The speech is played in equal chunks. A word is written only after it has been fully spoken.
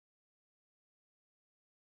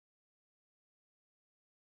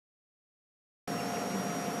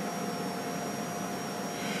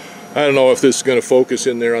I don't know if this is going to focus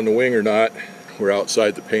in there on the wing or not. We're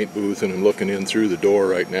outside the paint booth and I'm looking in through the door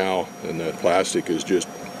right now, and that plastic is just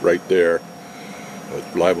right there.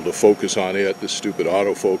 It's liable to focus on it. This stupid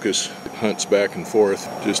autofocus hunts back and forth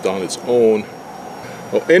just on its own.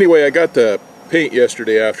 Well, anyway, I got the paint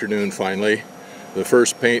yesterday afternoon finally. The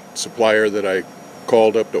first paint supplier that I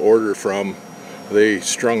called up to order from, they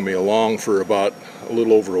strung me along for about a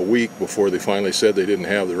little over a week before they finally said they didn't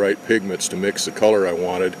have the right pigments to mix the color I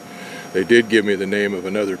wanted. They did give me the name of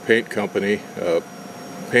another paint company,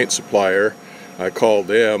 paint supplier. I called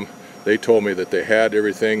them. They told me that they had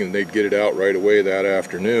everything and they'd get it out right away that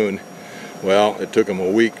afternoon. Well, it took them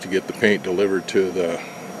a week to get the paint delivered to the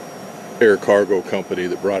air cargo company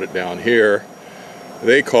that brought it down here.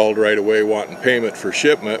 They called right away wanting payment for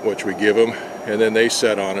shipment, which we give them, and then they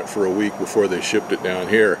sat on it for a week before they shipped it down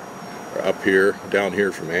here, or up here, down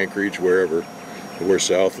here from Anchorage, wherever. We're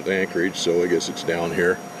south of Anchorage, so I guess it's down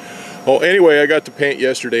here. Well, anyway, I got the paint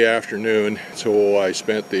yesterday afternoon, so I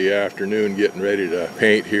spent the afternoon getting ready to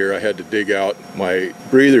paint here. I had to dig out my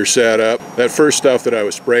breather setup. That first stuff that I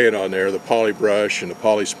was spraying on there, the poly brush and the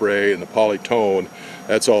poly spray and the polytone,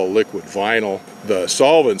 that's all liquid vinyl. The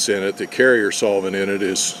solvents in it, the carrier solvent in it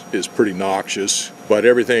is pretty noxious, but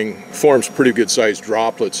everything forms pretty good sized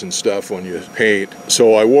droplets and stuff when you paint.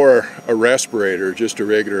 So I wore a respirator, just a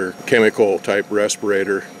regular chemical type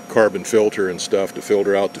respirator, carbon filter and stuff to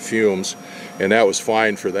filter out the fumes, and that was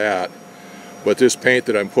fine for that. But this paint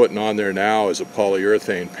that I'm putting on there now is a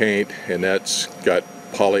polyurethane paint, and that's got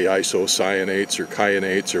polyisocyanates or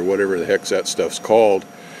kyanate or whatever the heck that stuff's called.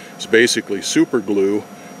 It's basically super glue,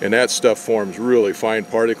 and that stuff forms really fine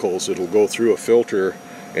particles that'll go through a filter,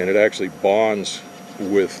 and it actually bonds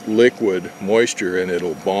with liquid moisture, and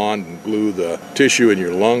it'll bond and glue the tissue in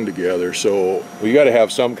your lung together. So you got to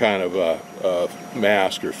have some kind of a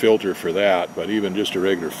mask or filter for that, but even just a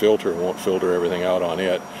regular filter won't filter everything out on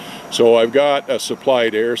it. So I've got a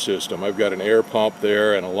supplied air system. I've got an air pump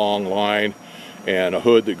there and a long line and a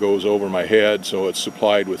hood that goes over my head, so it's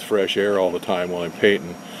supplied with fresh air all the time while I'm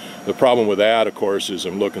painting. The problem with that, of course, is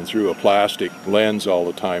I'm looking through a plastic lens all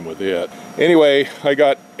the time with it. Anyway, I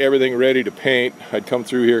got everything ready to paint. I'd come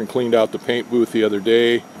through here and cleaned out the paint booth the other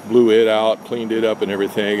day, blew it out, cleaned it up and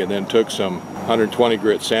everything, and then took some 120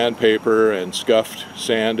 grit sandpaper and scuffed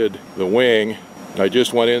sanded the wing. I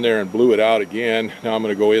just went in there and blew it out again. Now I'm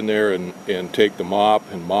going to go in there and take the mop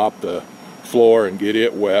and mop the floor and get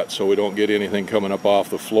it wet so we don't get anything coming up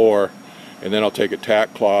off the floor. And then I'll take a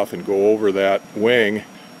tack cloth and go over that wing.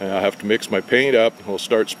 And I have to mix my paint up and we'll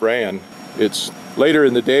start spraying. It's later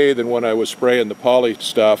in the day than when I was spraying the poly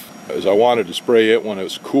stuff, as I wanted to spray it when it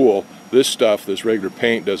was cool. This stuff, this regular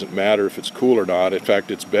paint, doesn't matter if it's cool or not. In fact,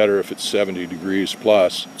 it's better if it's 70 degrees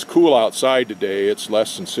plus. It's cool outside today. It's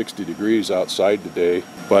less than 60 degrees outside today,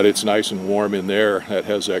 but it's nice and warm in there. That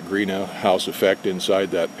has that greenhouse effect inside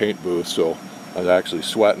that paint booth, so I was actually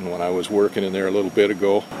sweating when I was working in there a little bit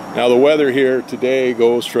ago. Now the weather here today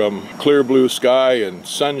goes from clear blue sky and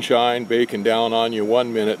sunshine baking down on you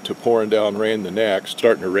one minute to pouring down rain the next. It's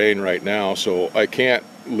starting to rain right now, so I can't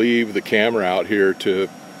leave the camera out here to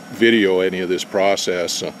video any of this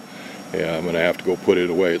process. Yeah, I'm going to have to go put it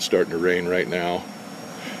away. It's starting to rain right now.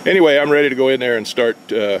 Anyway, I'm ready to go in there and start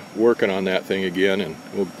working on that thing again, and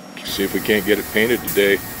we'll see if we can't get it painted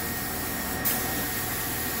today.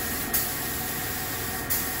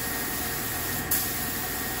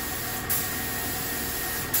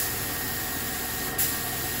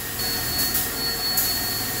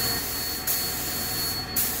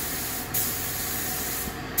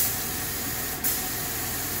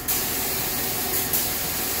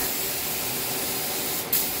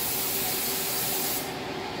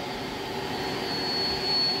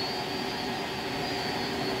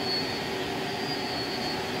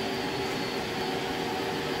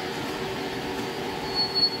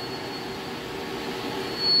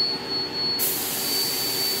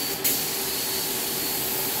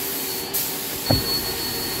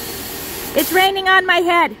 It's raining on my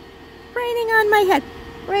head. Raining on my head.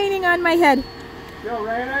 Raining on my head. Still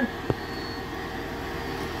raining?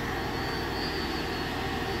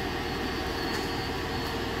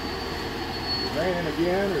 Raining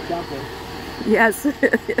again or something? Yes.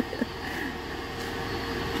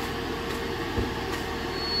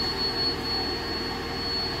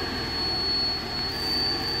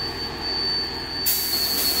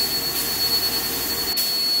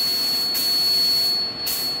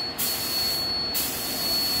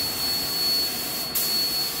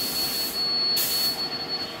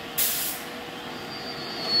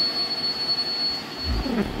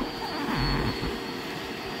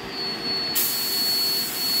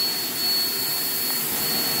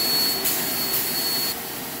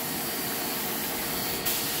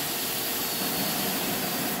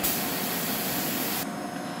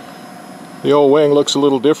 The old wing looks a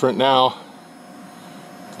little different now.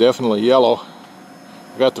 Definitely yellow.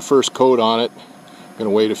 I got the first coat on it. I'm gonna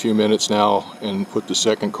wait a few minutes now and put the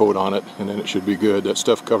second coat on it, and then it should be good. That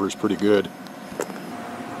stuff covers pretty good.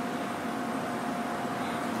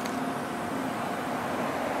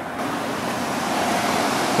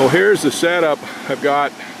 Well, here's the setup I've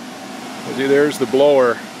got. See, there's the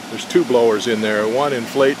blower. There's two blowers in there. One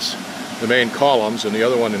inflates the main columns and the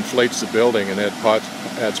other one inflates the building, and that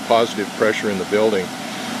adds positive pressure in the building.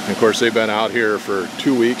 And of course, they've been out here for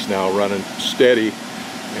 2 weeks now running steady,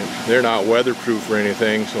 and they're not weatherproof or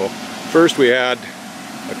anything. So first we add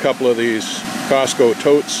a couple of these Costco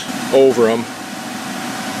totes over them,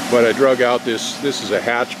 but I drug out this is a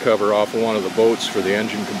hatch cover off of one of the boats for the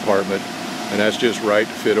engine compartment, and that's just right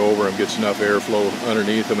to fit over them, gets enough airflow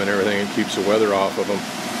underneath them and everything, and keeps the weather off of them.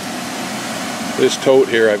 This tote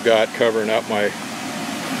here I've got covering up my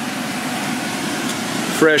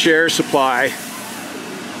fresh air supply.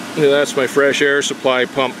 That's my fresh air supply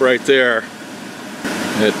pump right there.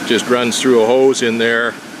 It just runs through a hose in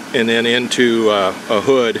there and then into a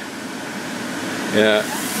hood.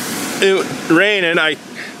 It was raining. I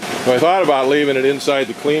thought about leaving it inside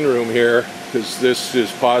the clean room here, because this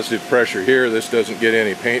is positive pressure here. This doesn't get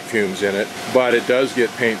any paint fumes in it, but it does get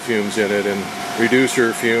paint fumes in it and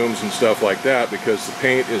reducer fumes and stuff like that, because the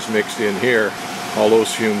paint is mixed in here. All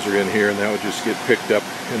those fumes are in here, and that would just get picked up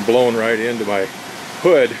and blown right into my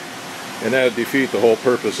hood, and that would defeat the whole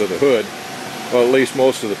purpose of the hood. Well, at least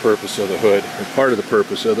most of the purpose of the hood, or part of the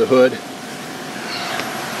purpose of the hood.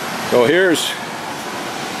 So here's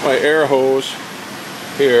my air hose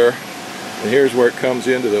here, and here's where it comes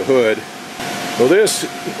into the hood. So this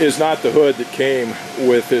is not the hood that came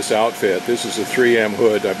with this outfit. This is a 3M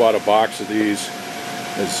hood. I bought a box of these.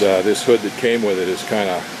 This hood that came with it is kind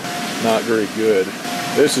of not very good.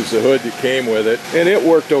 This is the hood that came with it, and it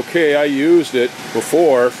worked okay. I used it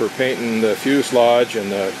before for painting the fuselage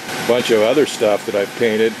and a bunch of other stuff that I've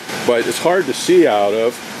painted, but it's hard to see out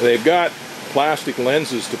of. They've got plastic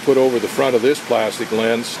lenses to put over the front of this plastic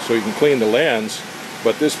lens so you can clean the lens,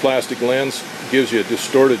 but this plastic lens gives you a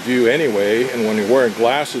distorted view anyway, and when you're wearing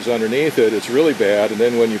glasses underneath it, it's really bad, and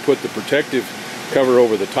then when you put the protective cover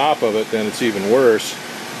over the top of it, then it's even worse.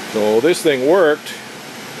 So this thing worked,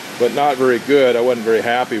 but not very good. I wasn't very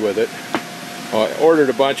happy with it. I ordered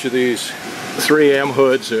a bunch of these 3M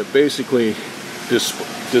hoods. They're basically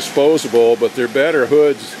disposable, but they're better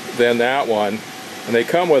hoods than that one. And they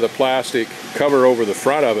come with a plastic cover over the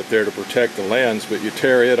front of it there to protect the lens, but you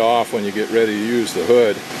tear it off when you get ready to use the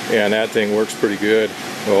hood, and that thing works pretty good.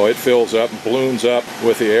 So it fills up and balloons up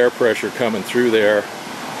with the air pressure coming through there,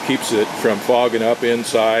 keeps it from fogging up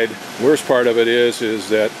inside. Worst part of it is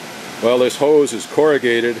that, well, this hose is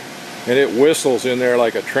corrugated and it whistles in there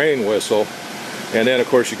like a train whistle, and then of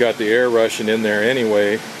course you got the air rushing in there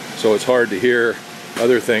anyway, so it's hard to hear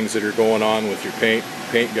other things that are going on with your paint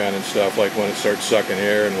gun and stuff, like when it starts sucking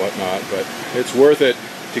air and whatnot. But it's worth it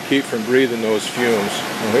to keep from breathing those fumes.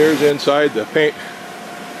 Well, here's inside the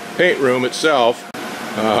paint room itself.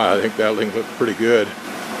 I think that thing looks pretty good.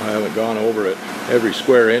 I haven't gone over it, every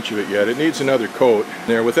square inch of it yet. It needs another coat.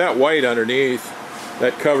 There, with that white underneath,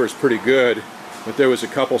 that covers pretty good, but there was a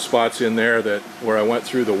couple spots in there where I went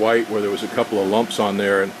through the white, where there was a couple of lumps on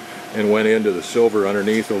there, and went into the silver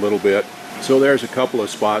underneath a little bit. So there's a couple of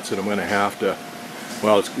spots that I'm going to have to,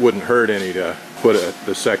 well, it wouldn't hurt any to put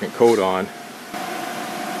the second coat on.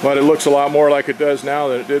 But it looks a lot more like it does now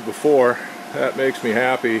than it did before. That makes me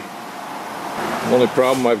happy. The only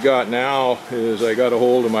problem I've got now is I got a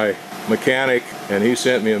hold of my mechanic, and he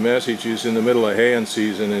sent me a message. He's in the middle of haying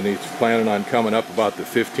season, and he's planning on coming up about the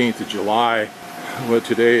 15th of July. Well,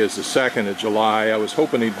 today is the 2nd of July. I was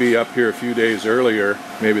hoping he'd be up here a few days earlier,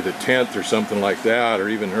 maybe the 10th or something like that, or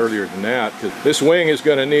even earlier than that. This wing is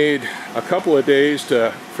going to need a couple of days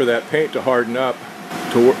for that paint to harden up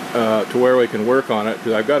to where we can work on it.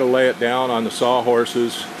 Because I've got to lay it down on the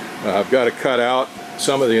sawhorses. I've got to cut out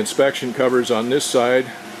some of the inspection covers on this side,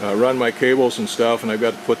 run my cables and stuff, and I've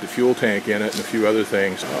got to put the fuel tank in it and a few other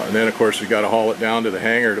things. And then of course we've got to haul it down to the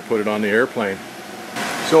hangar to put it on the airplane.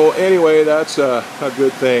 So anyway, that's a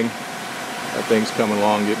good thing. That thing's coming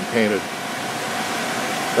along, getting painted.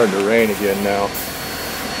 Starting to rain again now.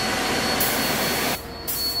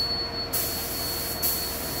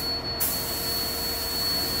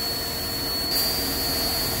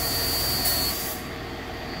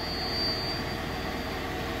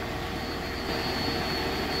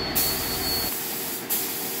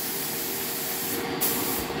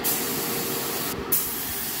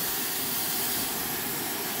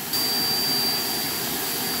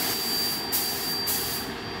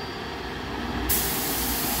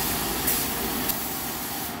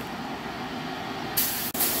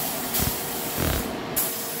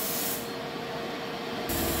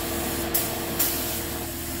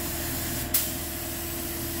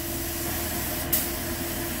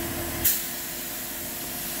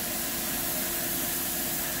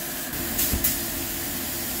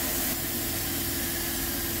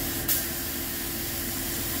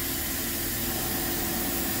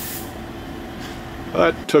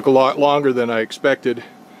 That took a lot longer than I expected,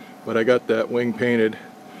 but I got that wing painted.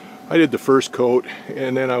 I did the first coat,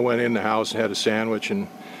 and then I went in the house and had a sandwich and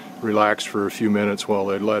relaxed for a few minutes while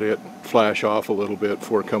I let it flash off a little bit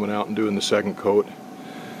before coming out and doing the second coat.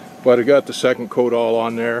 But I got the second coat all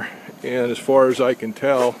on there, and as far as I can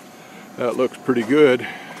tell, that looks pretty good.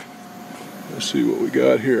 Let's see what we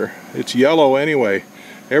got here. It's yellow anyway.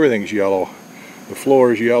 Everything's yellow. The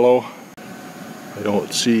floor is yellow. I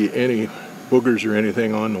don't see any boogers or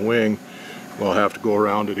anything on the wing. Well, I'll have to go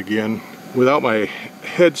around it again without my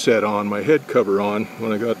headset on, my head cover on,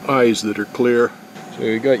 when I got eyes that are clear. So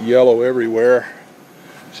you got yellow everywhere.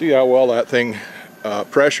 See how well that thing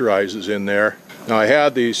pressurizes in there. Now I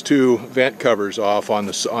had these two vent covers off on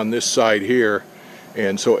this side here,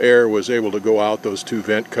 and so air was able to go out those two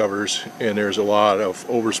vent covers, and there's a lot of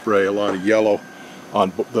overspray, a lot of yellow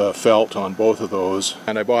on the felt on both of those.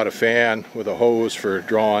 And I bought a fan with a hose for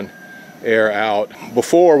drawing air out.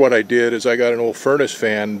 Before, what I did is I got an old furnace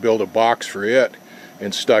fan and built a box for it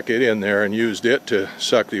and stuck it in there and used it to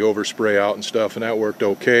suck the overspray out and stuff, and that worked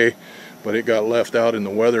okay, but it got left out in the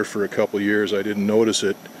weather for a couple years. I didn't notice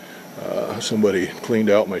it. Somebody cleaned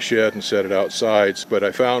out my shed and set it outside, but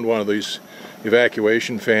I found one of these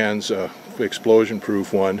evacuation fans, explosion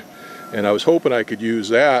proof one, and I was hoping I could use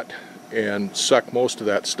that and suck most of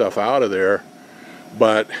that stuff out of there,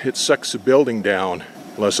 but it sucks the building down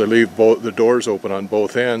unless I leave the doors open on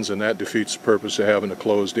both ends, and that defeats the purpose of having a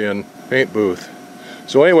closed-in paint booth.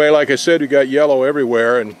 So anyway, like I said, we got yellow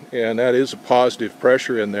everywhere, and that is a positive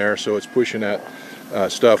pressure in there, so it's pushing that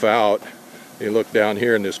stuff out. You look down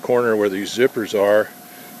here in this corner where these zippers are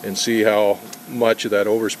and see how much of that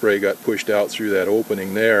overspray got pushed out through that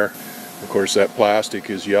opening there. Of course, that plastic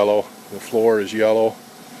is yellow, the floor is yellow,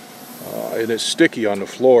 and it's sticky on the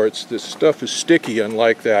floor. This stuff is sticky,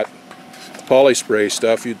 unlike that polyspray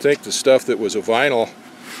stuff. You'd think the stuff that was a vinyl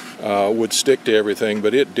would stick to everything,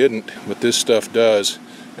 but it didn't. But this stuff does.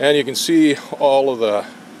 And you can see all of the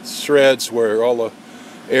threads where all the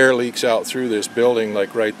air leaks out through this building,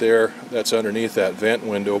 like right there. That's underneath that vent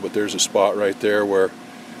window, but there's a spot right there where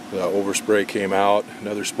the overspray came out.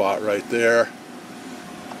 Another spot right there.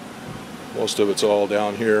 Most of it's all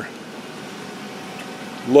down here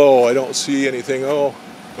low. I don't see anything. Oh,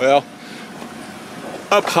 well,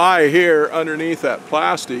 up high here underneath that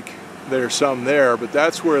plastic, there's some there, but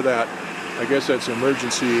that's where that, I guess that's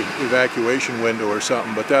emergency evacuation window or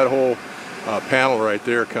something, but that whole panel right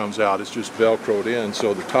there comes out. It's just velcroed in,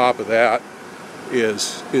 so the top of that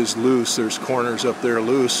is loose. There's corners up there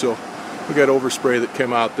loose, so we got overspray that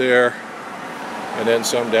came out there, and then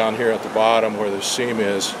some down here at the bottom where the seam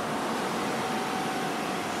is.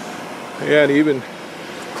 And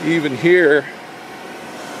even here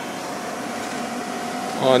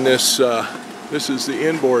on this, this is the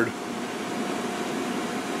inboard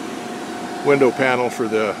window panel for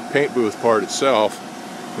the paint booth part itself.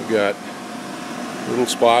 We've got little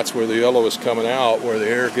spots where the yellow is coming out, where the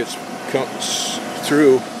air comes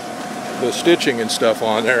through the stitching and stuff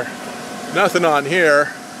on there. Nothing on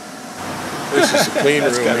here. This is the clean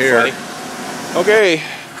room here. Funny. Okay,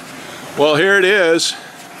 well, here it is.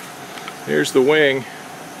 Here's the wing,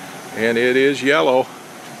 and it is yellow.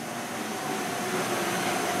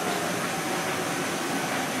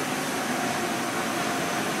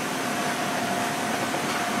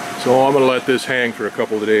 So I'm going to let this hang for a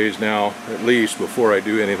couple of days now, at least, before I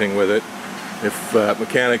do anything with it. If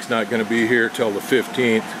mechanic's not going to be here till the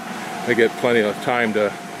 15th, I get plenty of time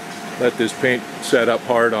to let this paint set up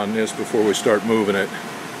hard on this before we start moving it.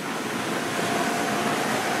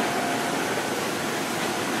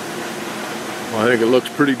 Well, I think it looks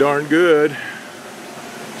pretty darn good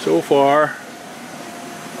so far.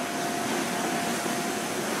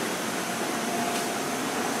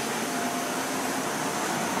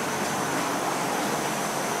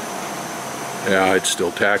 Yeah, it's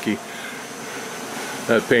still tacky.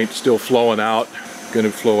 That paint's still flowing out. Going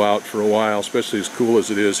to flow out for a while, especially as cool as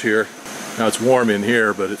it is here. Now it's warm in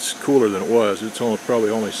here, but it's cooler than it was. It's probably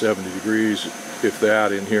only 70 degrees, if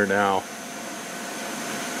that, in here now.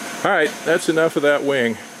 Alright, that's enough of that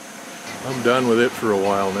wing. I'm done with it for a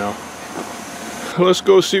while now. Let's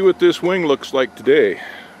go see what this wing looks like today.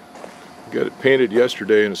 Got it painted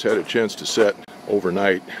yesterday and it's had a chance to set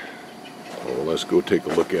overnight. So let's go take a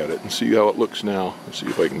look at it and see how it looks now. Let's see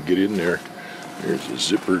if I can get in there. There's a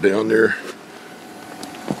zipper down there.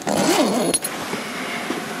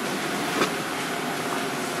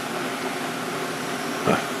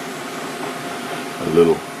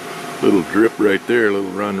 A little drip right there, a little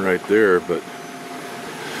run right there, but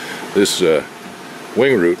this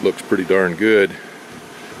wing root looks pretty darn good,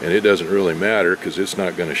 and it doesn't really matter because it's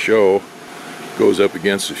not going to show. goes up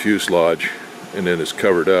against the fuselage and then is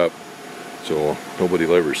covered up, so nobody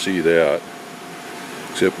will ever see that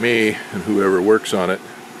except me and whoever works on it.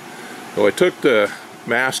 So I took the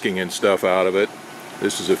masking and stuff out of it.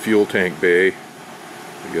 This is a fuel tank bay.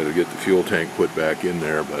 I got to get the fuel tank put back in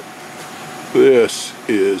there, but this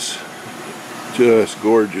is just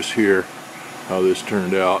gorgeous here, how this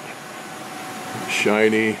turned out.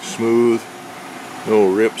 Shiny, smooth,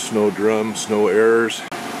 no rips, no drums, no errors.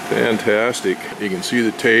 Fantastic. You can see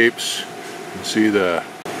the tapes, you can see the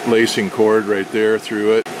lacing cord right there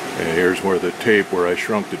through it. And here's where the tape, where I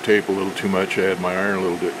shrunk the tape a little too much. I had my iron a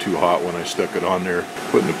little bit too hot when I stuck it on there,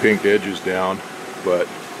 putting the pink edges down. But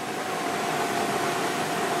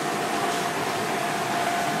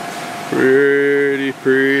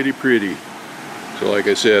pretty. So like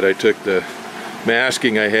I said, I took the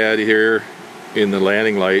masking I had here in the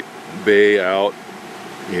landing light bay out,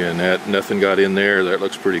 and that nothing got in there. That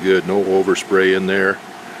looks pretty good. No overspray in there.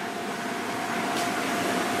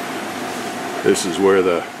 This is where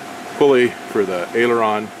the pulley for the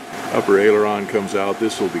aileron, upper aileron, comes out.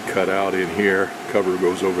 This will be cut out in here. Cover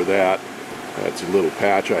goes over that. That's a little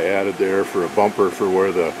patch I added there for a bumper for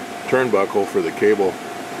where the turnbuckle for the cable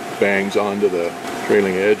bangs onto the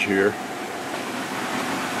trailing edge here.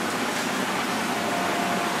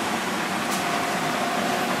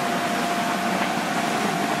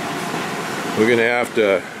 We're gonna have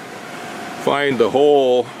to find the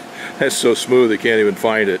hole. That's so smooth I can't even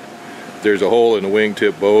find it. There's a hole in the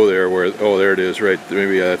wingtip bow there where, oh, there it is, right,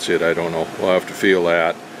 maybe that's it, I don't know. We'll have to feel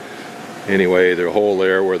that. Anyway, there's a hole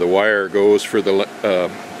there where the wire goes for the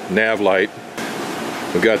nav light.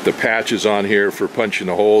 We've got the patches on here for punching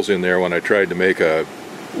the holes in there when I tried to make a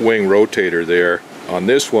wing rotator there. On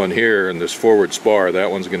this one here, in this forward spar,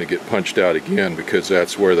 that one's going to get punched out again because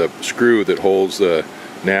that's where the screw that holds the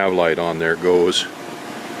nav light on there goes.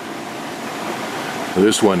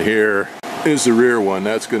 This one here is the rear one.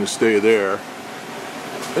 That's going to stay there.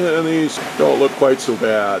 And these don't look quite so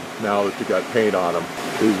bad now that they got paint on them.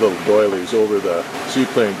 These little doilies over the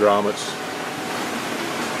seaplane grommets.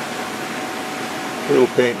 Little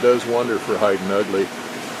paint does wonder for hiding ugly.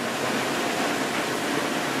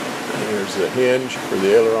 And here's the hinge for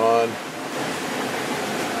the aileron.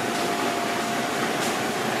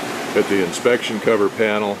 Got the inspection cover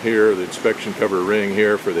panel here, the inspection cover ring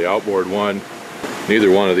here for the outboard one.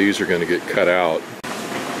 Neither one of these are going to get cut out.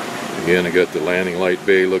 Again, I got the landing light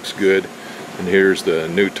bay, looks good. And here's the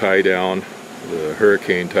new tie down, the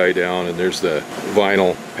Hurricane tie down, and there's the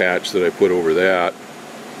vinyl patch that I put over that.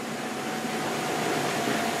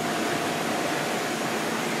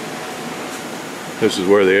 This is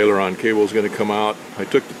where the aileron cable is going to come out. I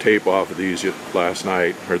took the tape off of these last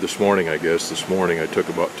night, or this morning I guess. This morning I took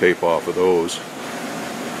about tape off of those.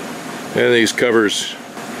 And these covers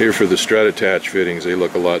here for the strut attach fittings, they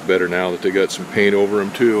look a lot better now that they got some paint over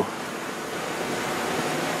them too.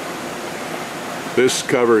 This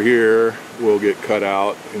cover here will get cut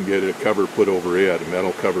out and get a cover put over it, a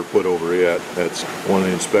metal cover put over it. That's one of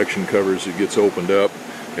the inspection covers that gets opened up.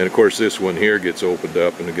 And of course this one here gets opened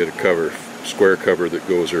up and to get a cover, square cover that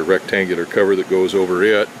goes, or rectangular cover that goes over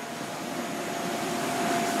it.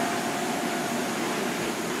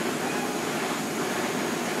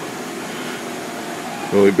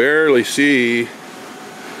 Well, we barely see,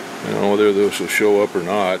 I don't know whether those will show up or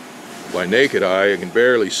not. By naked eye, I can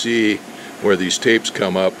barely see where these tapes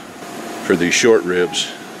come up for these short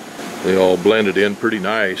ribs. They all blended in pretty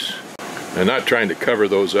nice. I'm not trying to cover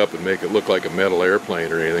those up and make it look like a metal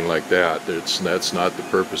airplane or anything like that. That's not the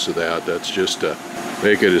purpose of that. That's just to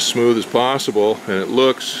make it as smooth as possible, and it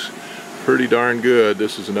looks pretty darn good.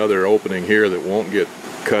 This is another opening here that won't get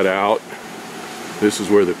cut out. This is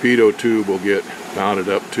where the pitot tube will get mounted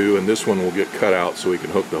up to, and this one will get cut out so we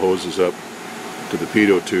can hook the hoses up to the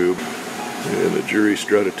pitot tube. And the jury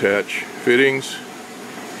strut attach fittings.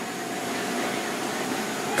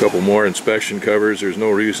 A couple more inspection covers. There's no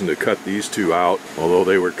reason to cut these two out, although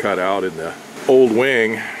they were cut out in the old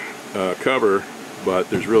wing cover, but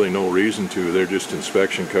there's really no reason to. They're just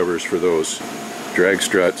inspection covers for those drag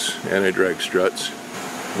struts, anti-drag struts.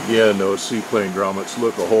 Again, those seaplane grommets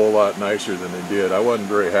look a whole lot nicer than they did. I wasn't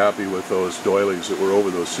very happy with those doilies that were over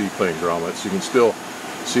those seaplane grommets. You can still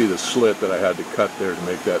see the slit that I had to cut there to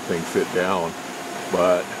make that thing fit down,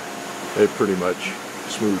 but they pretty much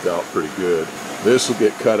smoothed out pretty good. This will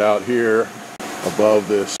get cut out here above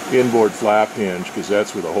this inboard flap hinge, because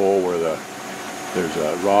that's where the hole where there's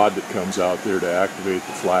a rod that comes out there to activate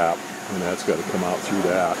the flap, and that's got to come out through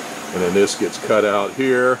that. And then this gets cut out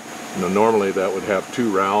here. You know, normally that would have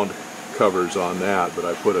two round covers on that, but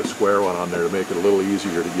I put a square one on there to make it a little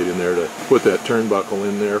easier to get in there to put that turnbuckle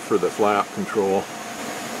in there for the flap control.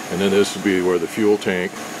 And then this will be where the fuel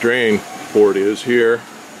tank drain port is here.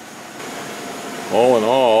 All in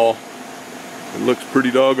all, it looks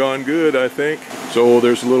pretty doggone good, I think. So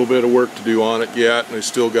there's a little bit of work to do on it yet, and I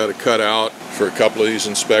still got to cut out for a couple of these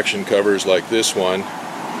inspection covers like this one.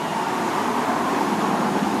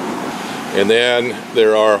 And then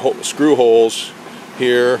there are screw holes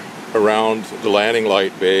here around the landing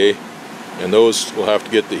light bay, and those will have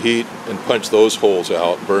to get the heat and punch those holes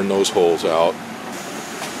out, burn those holes out.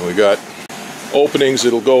 And we got openings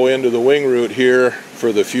that'll go into the wing root here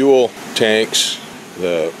for the fuel tanks.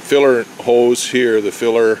 The filler hose here, the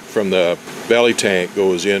filler from the belly tank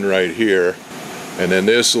goes in right here. And then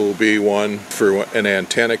this will be one for an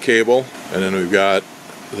antenna cable. And then we've got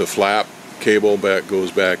the flap cable goes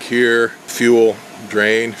back here. Fuel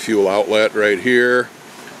drain, fuel outlet right here.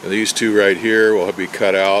 And these two right here will be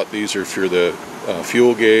cut out. These are for the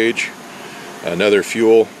fuel gauge. Another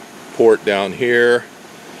fuel port down here.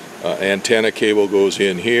 Antenna cable goes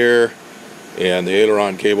in here. And the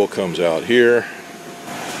aileron cable comes out here.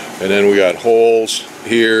 And then we got holes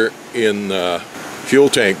here in the fuel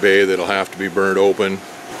tank bay that'll have to be burned open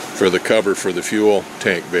for the cover for the fuel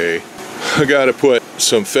tank bay. I got to put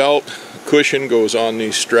some felt cushion goes on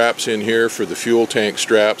these straps in here for the fuel tank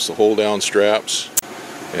straps, the hold down straps.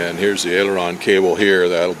 And here's the aileron cable here,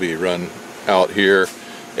 that'll be run out here.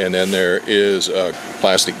 And then there is a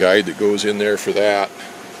plastic guide that goes in there for that.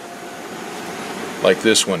 Like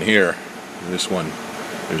this one here. This one.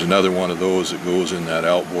 There's another one of those that goes in that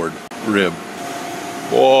outboard rib.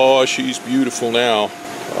 Oh, she's beautiful now.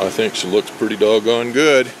 I think she looks pretty doggone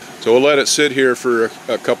good. So we'll let it sit here for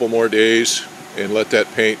a couple more days and let that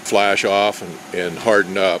paint flash off and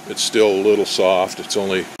harden up. It's still a little soft. It's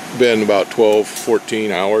only been about 12,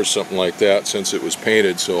 14 hours, something like that, since it was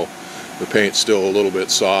painted, so the paint's still a little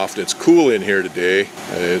bit soft. It's cool in here today.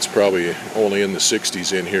 It's probably only in the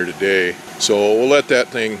 60s in here today. So we'll let that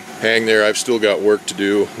thing hang there. I've still got work to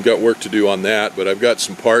do. I've got work to do on that, but I've got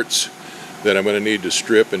some parts that I'm going to need to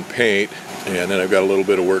strip and paint, and then I've got a little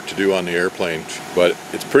bit of work to do on the airplane. But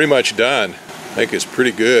it's pretty much done. I think it's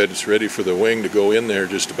pretty good. It's ready for the wing to go in there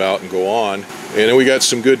just about and go on. And then we got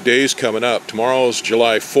some good days coming up. Tomorrow's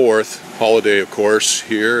July 4th, holiday of course,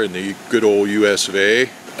 here in the good old US of A.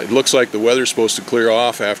 It looks like the weather's supposed to clear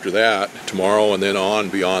off after that tomorrow, and then on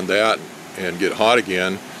beyond that and get hot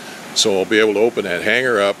again. So I'll be able to open that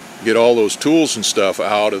hangar up, get all those tools and stuff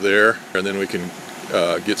out of there, and then we can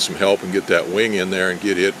get some help and get that wing in there and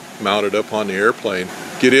get it mounted up on the airplane.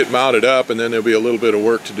 Get it mounted up, and then there'll be a little bit of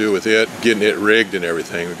work to do with it, getting it rigged and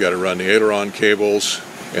everything. We've got to run the aileron cables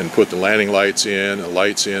and put the landing lights in, the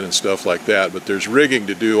lights in and stuff like that. But there's rigging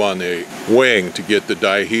to do on the wing to get the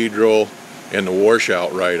dihedral and the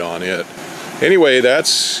washout right on it. Anyway,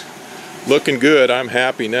 that's looking good. I'm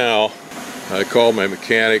happy now. I called my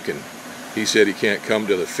mechanic and he said he can't come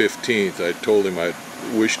till the 15th. I told him I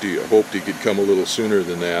hoped he could come a little sooner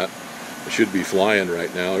than that. I should be flying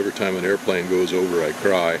right now. Every time an airplane goes over, I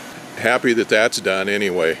cry. Happy that that's done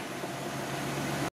anyway.